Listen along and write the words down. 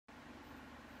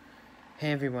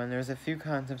Hey everyone, there's a few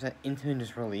concepts that Intamin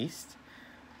just released.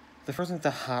 The first one's the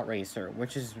Hot Racer,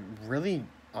 which is really,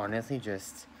 honestly,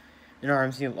 just an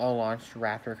RMC all-launched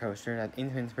Raptor coaster that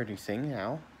Intamin's producing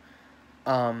now.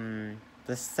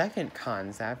 The second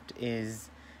concept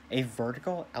is a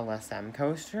vertical LSM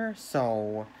coaster,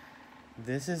 so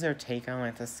this is their take on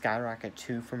like the Skyrocket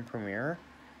 2 from Premiere.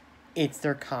 It's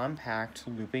their compact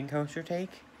looping coaster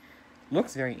take.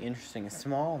 Looks very interesting,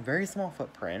 small, very small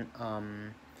footprint.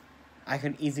 I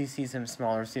could easily see some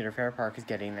smaller Cedar Fair parks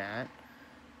getting that.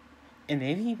 And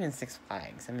maybe even Six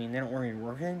Flags. I mean, they don't really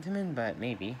work in Intamin, but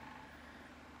maybe.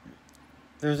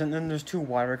 There's two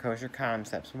water coaster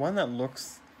concepts. One that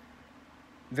looks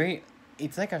very...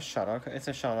 It's like a shuttle. It's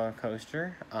a shuttle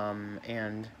coaster.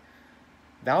 And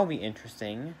that'll be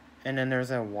interesting. And then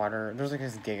there's a water... There's like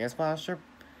this Giga splasher.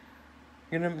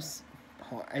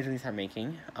 At least I'm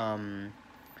making.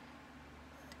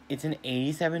 It's an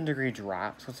 87-degree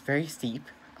drop, so it's very steep.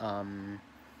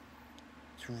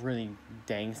 It's really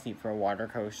dang steep for a water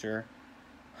coaster.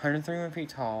 131 feet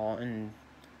tall, and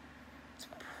it's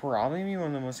probably one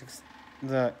of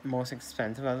the most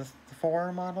expensive of the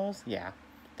four models. Yeah,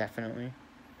 definitely.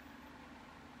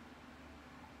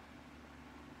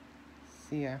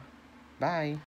 See ya. Bye.